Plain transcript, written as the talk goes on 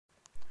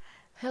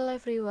Hello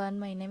everyone,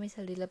 my name is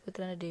Aldila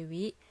Putrana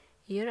Dewi.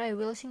 Here I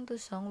will sing two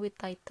songs with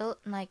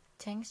title Night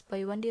Change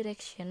by One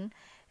Direction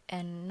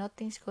and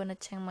Nothing's Gonna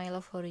Change My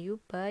Love For You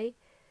by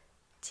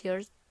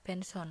George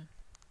Benson.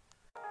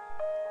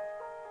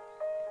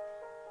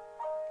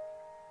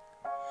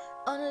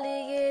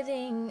 Only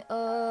getting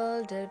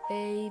older,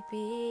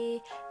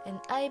 baby,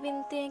 and I've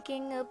been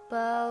thinking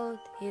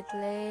about it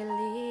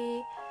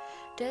lately.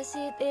 Does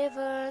it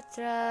ever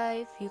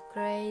drive you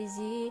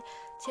crazy?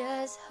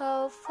 Just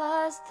how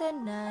fast the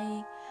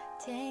night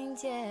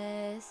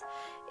changes.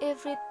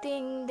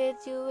 Everything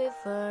that you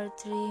ever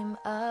dream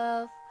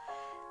of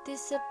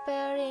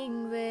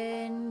disappearing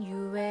when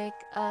you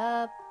wake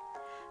up.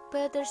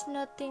 But there's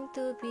nothing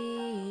to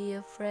be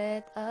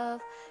afraid of.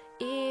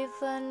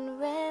 Even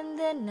when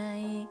the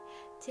night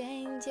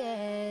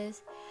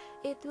changes,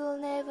 it will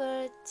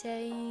never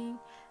change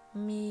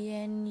me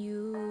and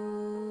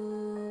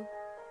you.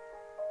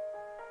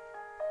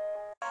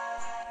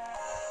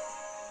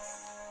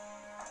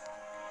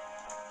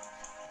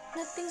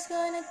 Nothing's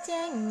gonna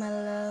change my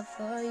love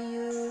for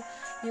you.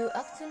 You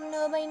ought to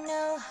know by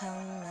now how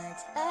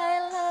much I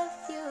love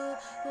you.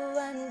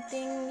 One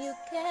thing you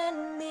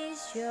can be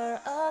sure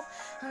of,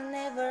 I'll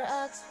never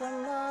ask for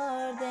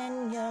more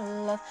than your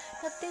love.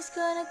 Nothing's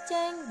gonna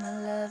change my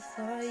love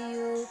for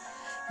you.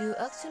 You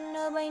ought to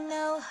know by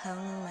now how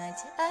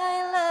much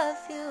I love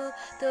you.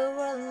 The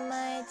world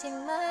might change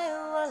my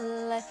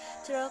world like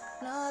rock.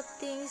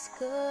 Nothing's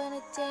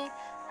gonna change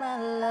my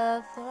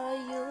love for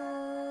you.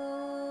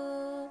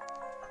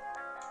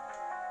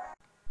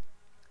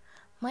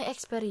 My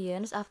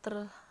experience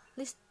after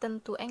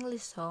listen to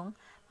English song,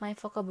 my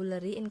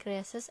vocabulary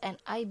increases and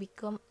I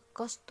become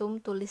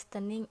accustomed to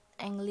listening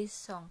English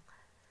song.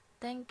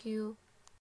 Thank you.